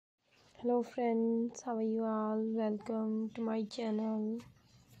Hello friends, how are you all? Welcome to my channel.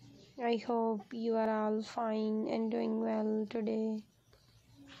 I hope you are all fine and doing well today.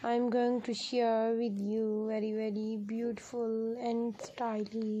 I'm going to share with you very beautiful and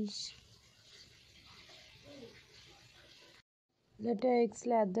stylish latex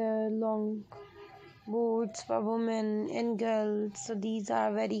leather long boots for women and girls. So these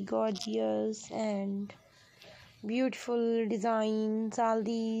are very gorgeous and beautiful designs. All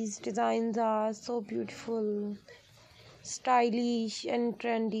these designs are so beautiful, stylish and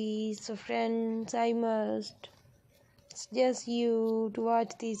trendy. So friends, I must suggest you to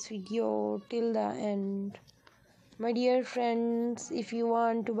watch this video till the end. My dear friends, if you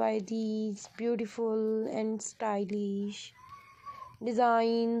want to buy these beautiful and stylish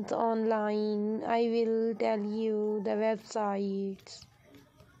designs online, I will tell you the websites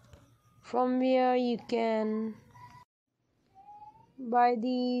from where you can buy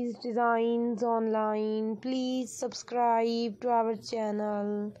these designs online. Please subscribe to our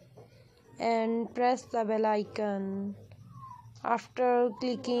channel and press the bell icon. After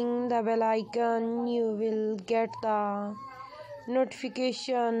clicking the bell icon, you will get the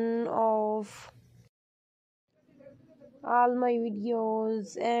notification of all my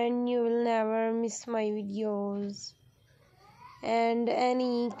videos and you will never miss my videos and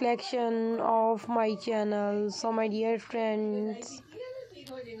any collection of my channel. So my dear friends,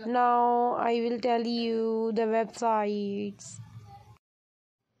 now I will tell you the websites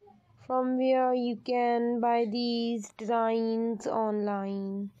from where you can buy these designs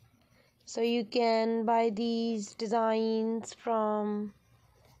online. So you can buy these designs from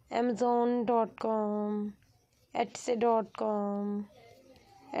Amazon.com, Etsy.com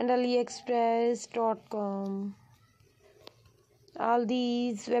and AliExpress.com. All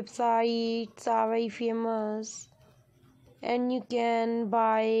these websites are very famous and you can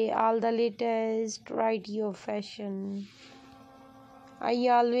buy all the latest variety of fashion. I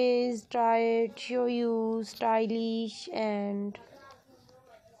always try to show you stylish and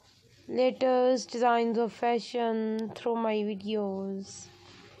latest designs of fashion through my videos.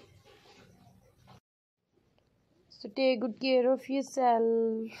 So take good care of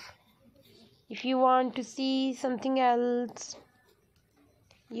yourself. If you want to see something else,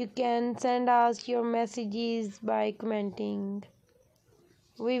 you can send us your messages by commenting.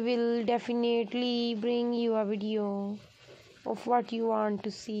 We will definitely bring you a video of what you want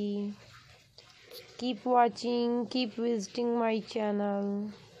to see. Keep watching, keep visiting my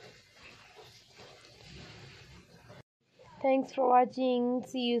channel. Thanks for watching.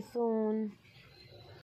 See you soon.